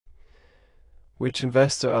Which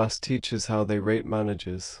investor asked teachers how they rate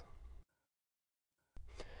managers?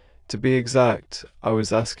 To be exact, I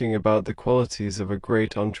was asking about the qualities of a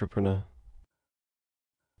great entrepreneur.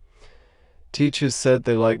 Teachers said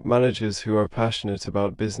they like managers who are passionate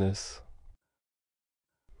about business.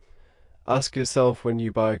 Ask yourself when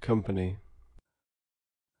you buy a company,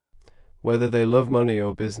 whether they love money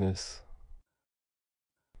or business.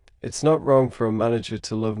 It's not wrong for a manager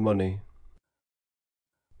to love money.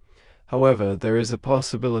 However, there is a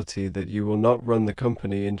possibility that you will not run the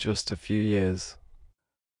company in just a few years.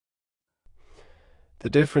 The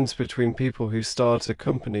difference between people who start a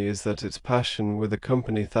company is that it's passion with a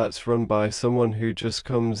company that's run by someone who just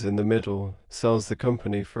comes in the middle, sells the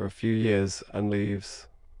company for a few years, and leaves.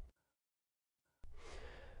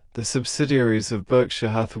 The subsidiaries of Berkshire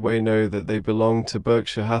Hathaway know that they belong to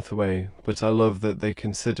Berkshire Hathaway, but I love that they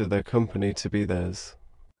consider their company to be theirs.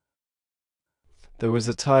 There was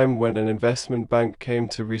a time when an investment bank came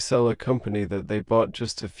to resell a company that they bought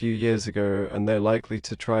just a few years ago, and they're likely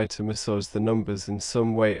to try to massage the numbers in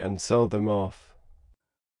some way and sell them off.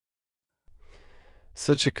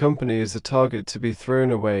 Such a company is a target to be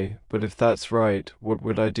thrown away, but if that's right, what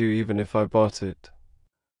would I do even if I bought it?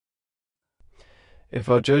 If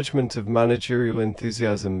our judgment of managerial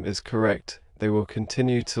enthusiasm is correct, they will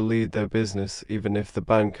continue to lead their business even if the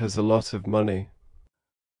bank has a lot of money.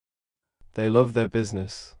 They love their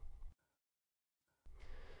business.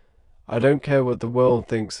 I don't care what the world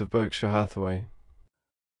thinks of Berkshire Hathaway.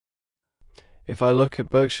 If I look at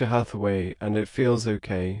Berkshire Hathaway and it feels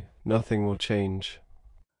okay, nothing will change.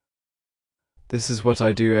 This is what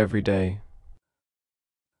I do every day.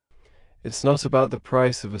 It's not about the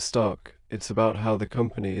price of a stock, it's about how the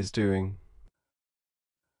company is doing.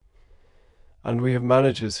 And we have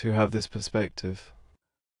managers who have this perspective.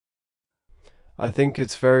 I think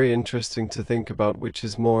it's very interesting to think about which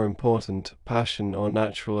is more important, passion or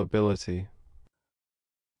natural ability.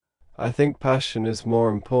 I think passion is more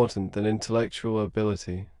important than intellectual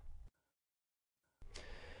ability.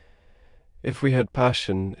 If we had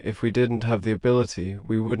passion, if we didn't have the ability,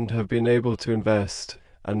 we wouldn't have been able to invest,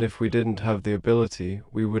 and if we didn't have the ability,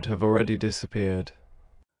 we would have already disappeared.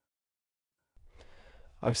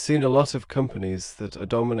 I've seen a lot of companies that are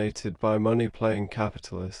dominated by money-playing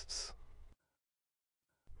capitalists.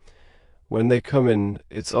 When they come in,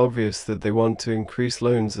 it's obvious that they want to increase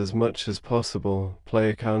loans as much as possible, play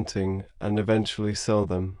accounting, and eventually sell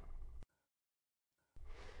them.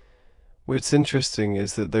 What's interesting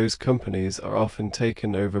is that those companies are often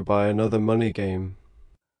taken over by another money game,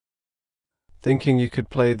 thinking you could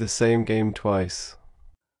play the same game twice.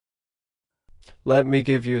 Let me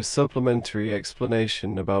give you a supplementary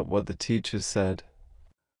explanation about what the teachers said.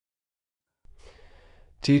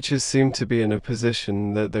 Teachers seem to be in a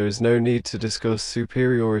position that there is no need to discuss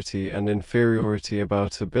superiority and inferiority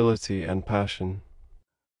about ability and passion.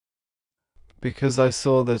 Because I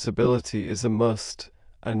saw that ability is a must,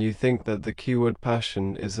 and you think that the keyword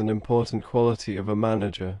passion is an important quality of a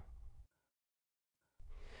manager.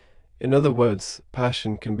 In other words,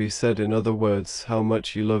 passion can be said in other words how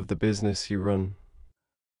much you love the business you run.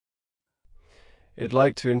 I'd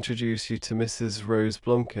like to introduce you to Mrs. Rose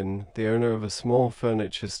Blumkin, the owner of a small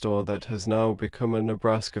furniture store that has now become a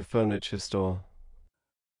Nebraska furniture store.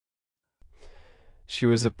 She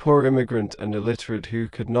was a poor immigrant and illiterate who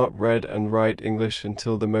could not read and write English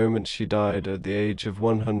until the moment she died at the age of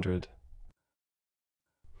 100.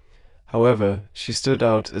 However, she stood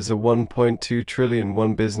out as a 1.2 trillion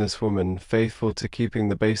businesswoman, faithful to keeping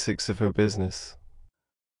the basics of her business.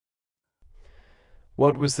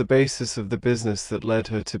 What was the basis of the business that led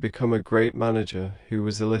her to become a great manager who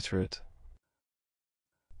was illiterate?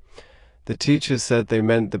 The teachers said they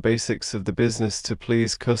meant the basics of the business to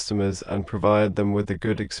please customers and provide them with a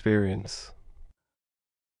good experience.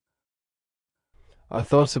 I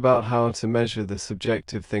thought about how to measure the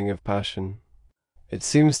subjective thing of passion. It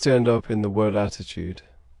seems to end up in the word attitude.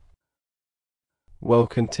 Well,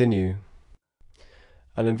 continue.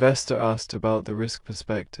 An investor asked about the risk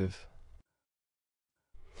perspective.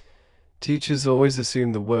 Teachers always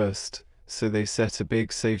assume the worst, so they set a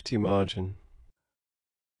big safety margin.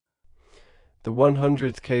 The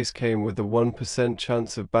 100th case came with a 1%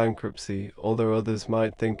 chance of bankruptcy, although others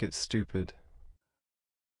might think it's stupid.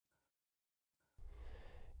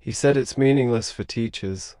 He said it's meaningless for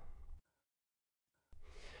teachers.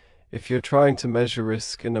 If you're trying to measure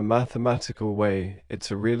risk in a mathematical way,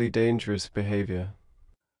 it's a really dangerous behavior.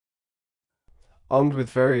 Armed with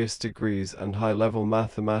various degrees and high-level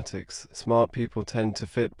mathematics, smart people tend to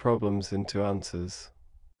fit problems into answers.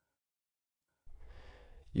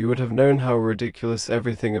 You would have known how ridiculous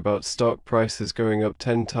everything about stock prices going up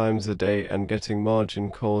 10 times a day and getting margin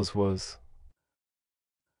calls was.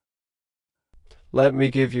 Let me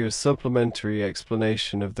give you a supplementary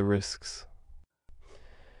explanation of the risks.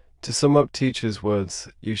 To sum up teachers' words,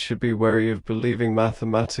 you should be wary of believing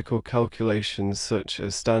mathematical calculations such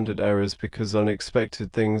as standard errors because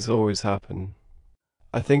unexpected things always happen.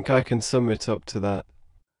 I think I can sum it up to that.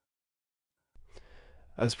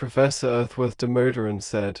 As Professor Earthworth Damodaran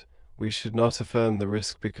said, we should not affirm the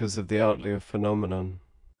risk because of the outlier phenomenon.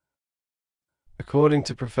 According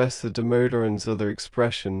to Professor Damodaran's other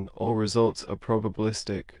expression, all results are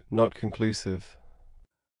probabilistic, not conclusive.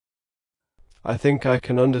 I think I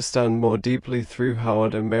can understand more deeply through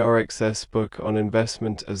Howard and Mayorx's book on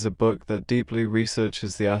investment as a book that deeply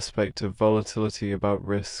researches the aspect of volatility about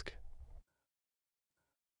risk.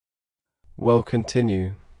 Well,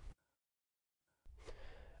 continue.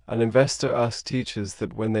 An investor asks teachers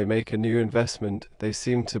that when they make a new investment, they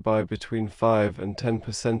seem to buy between 5 and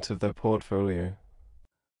 10% of their portfolio.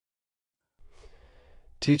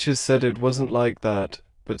 Teachers said it wasn't like that,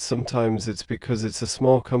 but sometimes it's because it's a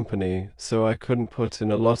small company, so I couldn't put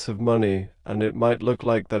in a lot of money, and it might look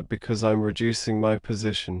like that because I'm reducing my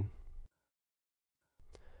position.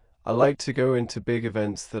 I like to go into big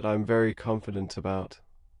events that I'm very confident about.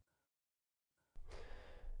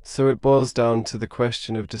 So it boils down to the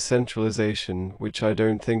question of decentralization, which I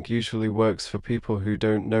don't think usually works for people who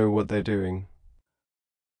don't know what they're doing.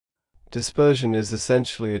 Dispersion is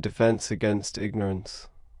essentially a defense against ignorance.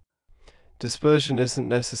 Dispersion isn't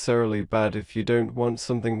necessarily bad if you don't want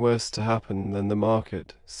something worse to happen than the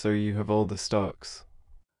market, so you have all the stocks.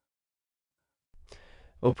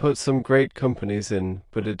 Or put some great companies in,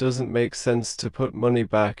 but it doesn't make sense to put money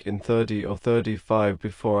back in 30 or 35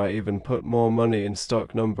 before I even put more money in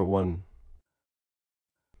stock number 1.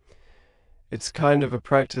 It's kind of a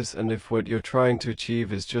practice, and if what you're trying to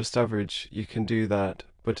achieve is just average, you can do that,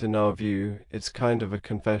 but in our view, it's kind of a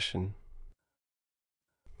confession.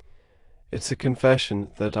 It's a confession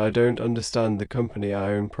that I don't understand the company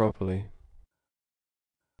I own properly.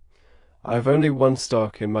 I have only one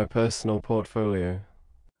stock in my personal portfolio.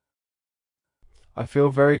 I feel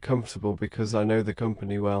very comfortable because I know the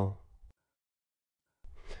company well.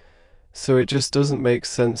 So it just doesn't make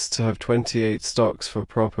sense to have 28 stocks for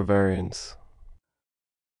proper variance.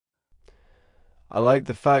 I like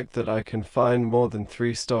the fact that I can find more than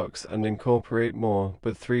 3 stocks and incorporate more,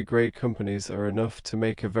 but 3 great companies are enough to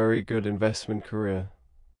make a very good investment career.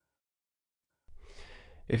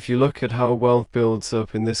 If you look at how wealth builds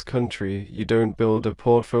up in this country, you don't build a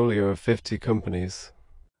portfolio of 50 companies.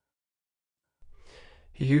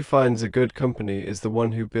 He who finds a good company is the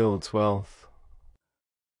one who builds wealth.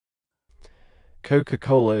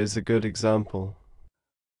 Coca-Cola is a good example.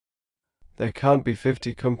 There can't be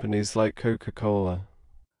 50 companies like Coca-Cola.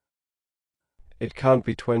 It can't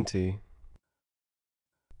be 20.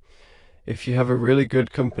 If you have a really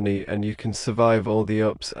good company and you can survive all the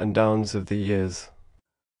ups and downs of the years.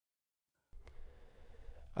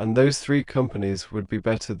 And those 3 companies would be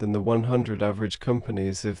better than the 100 average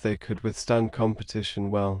companies if they could withstand competition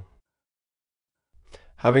well.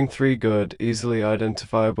 Having 3 good, easily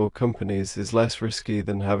identifiable companies is less risky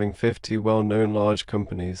than having 50 well-known large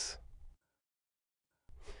companies.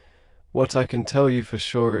 What I can tell you for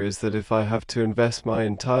sure is that if I have to invest my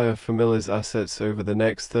entire family's assets over the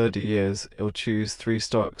next 30 years, I'll choose 3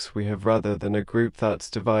 stocks we have rather than a group that's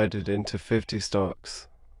divided into 50 stocks.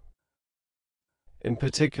 In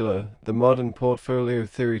particular, the modern portfolio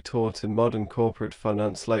theory taught in modern corporate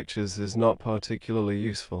finance lectures is not particularly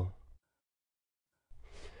useful.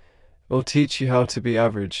 It'll teach you how to be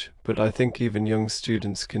average, but I think even young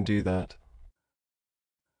students can do that.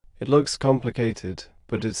 It looks complicated,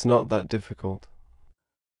 but it's not that difficult.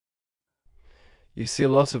 You see a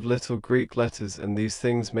lot of little Greek letters and these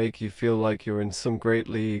things make you feel like you're in some great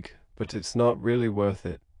league, but it's not really worth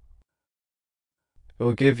it. It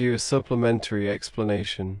will give you a supplementary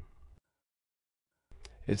explanation.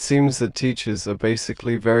 It seems that teachers are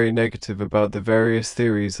basically very negative about the various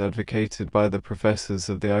theories advocated by the professors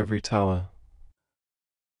of the ivory tower.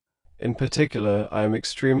 In particular, I am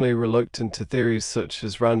extremely reluctant to theories such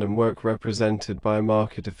as random work represented by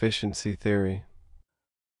market efficiency theory.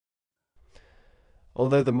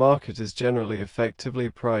 Although the market is generally effectively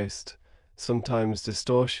priced, sometimes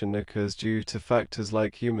distortion occurs due to factors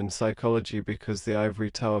like human psychology because the ivory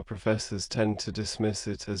tower professors tend to dismiss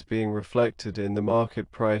it as being reflected in the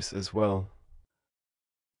market price as well.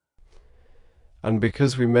 And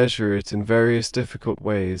because we measure it in various difficult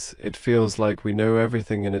ways, it feels like we know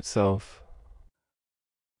everything in itself.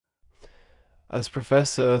 As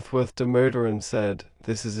Professor Earthworth de Modern said,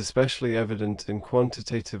 this is especially evident in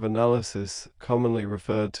quantitative analysis, commonly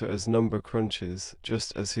referred to as number crunches,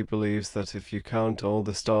 just as he believes that if you count all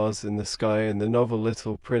the stars in the sky in the novel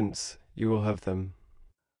Little Prince, you will have them.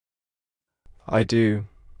 I do.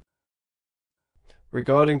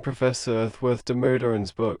 Regarding Professor Earthworth de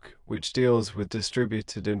Modern's book, which deals with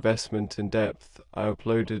distributed investment in depth, I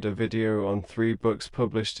uploaded a video on 3 books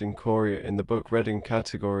published in Korea in the book reading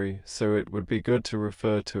category, so it would be good to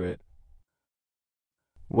refer to it.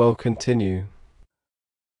 Well, continue.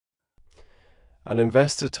 An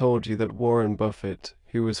investor told you that Warren Buffett,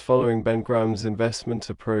 who was following Ben Graham's investment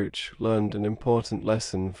approach, learned an important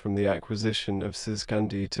lesson from the acquisition of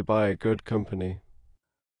Sizkandi to buy a good company.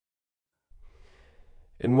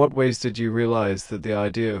 In what ways did you realize that the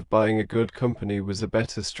idea of buying a good company was a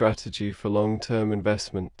better strategy for long-term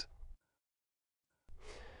investment?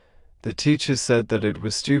 The teacher said that it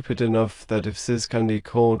was stupid enough that if Sizkandi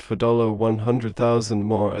called for $100,000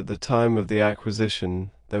 more at the time of the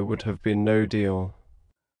acquisition, there would have been no deal.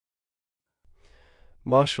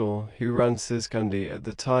 Marshall, who ran Sizkandi at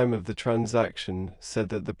the time of the transaction, said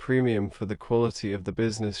that the premium for the quality of the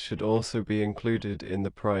business should also be included in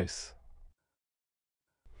the price.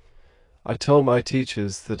 I told my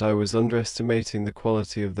teachers that I was underestimating the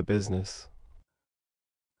quality of the business.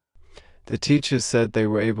 The teachers said they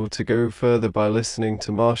were able to go further by listening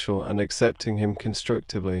to Marshall and accepting him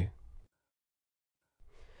constructively.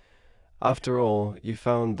 After all, you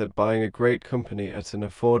found that buying a great company at an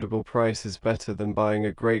affordable price is better than buying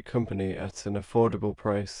a great company at an affordable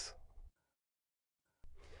price.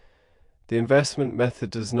 The investment method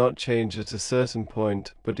does not change at a certain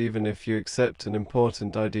point, but even if you accept an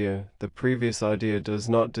important idea, the previous idea does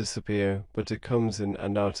not disappear, but it comes in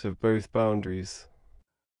and out of both boundaries.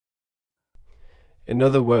 In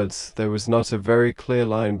other words, there was not a very clear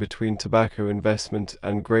line between tobacco investment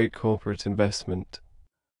and great corporate investment.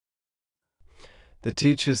 The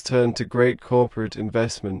teachers turned to great corporate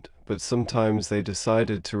investment, but sometimes they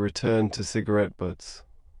decided to return to cigarette butts.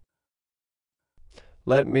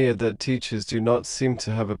 Let me add that teachers do not seem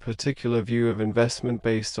to have a particular view of investment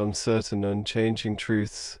based on certain unchanging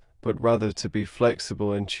truths, but rather to be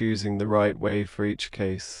flexible in choosing the right way for each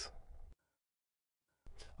case.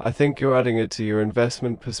 I think you're adding it to your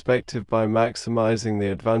investment perspective by maximizing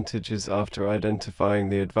the advantages after identifying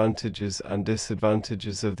the advantages and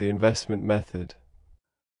disadvantages of the investment method.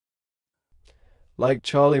 Like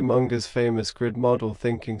Charlie Munger's famous grid model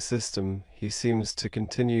thinking system, he seems to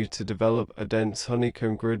continue to develop a dense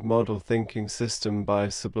honeycomb grid model thinking system by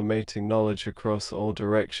sublimating knowledge across all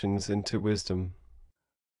directions into wisdom.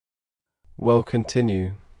 Well,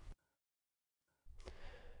 continue.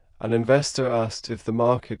 An investor asked if the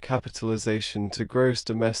market capitalization to gross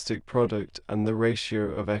domestic product and the ratio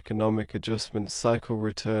of economic adjustment cycle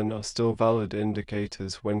return are still valid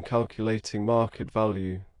indicators when calculating market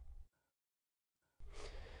value.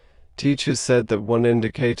 Teachers said that one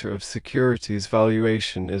indicator of securities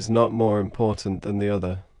valuation is not more important than the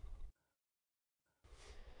other.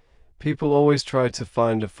 People always try to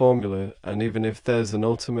find a formula, and even if there's an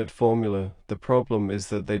ultimate formula, the problem is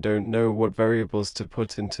that they don't know what variables to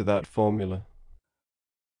put into that formula.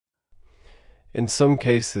 In some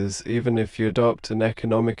cases, even if you adopt an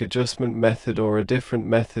economic adjustment method or a different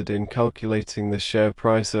method in calculating the share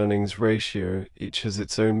price earnings ratio, each has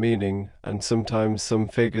its own meaning, and sometimes some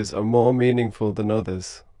figures are more meaningful than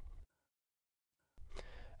others.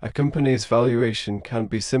 A company's valuation can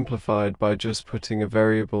be simplified by just putting a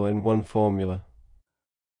variable in one formula.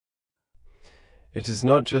 It is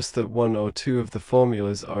not just that one or two of the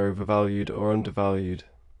formulas are overvalued or undervalued.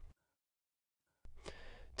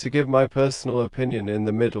 To give my personal opinion in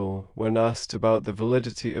the middle, when asked about the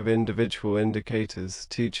validity of individual indicators,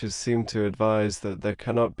 teachers seem to advise that there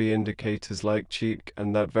cannot be indicators like cheek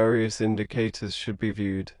and that various indicators should be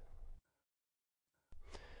viewed.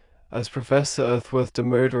 As Professor Earthworth de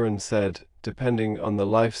Modern said, depending on the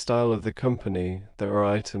lifestyle of the company, there are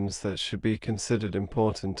items that should be considered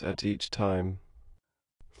important at each time.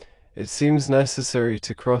 It seems necessary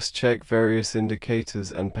to cross-check various indicators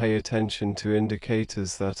and pay attention to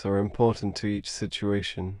indicators that are important to each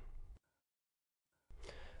situation.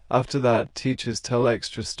 After that, teachers tell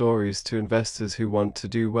extra stories to investors who want to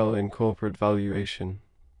do well in corporate valuation.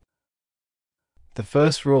 The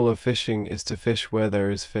first rule of fishing is to fish where there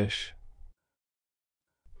is fish.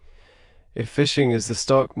 If fishing is the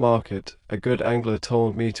stock market, a good angler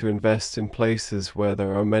told me to invest in places where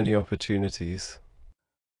there are many opportunities.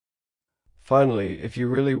 Finally, if you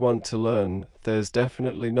really want to learn, there's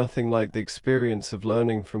definitely nothing like the experience of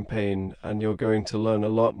learning from pain, and you're going to learn a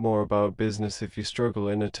lot more about business if you struggle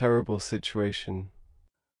in a terrible situation.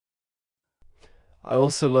 I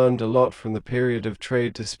also learned a lot from the period of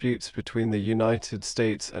trade disputes between the United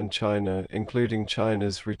States and China, including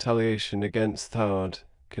China's retaliation against Taiwan,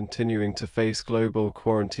 continuing to face global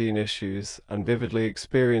quarantine issues, and vividly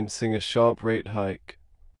experiencing a sharp rate hike.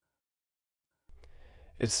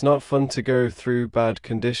 It's not fun to go through bad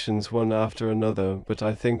conditions one after another, but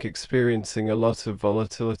I think experiencing a lot of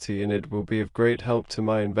volatility in it will be of great help to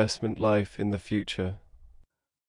my investment life in the future.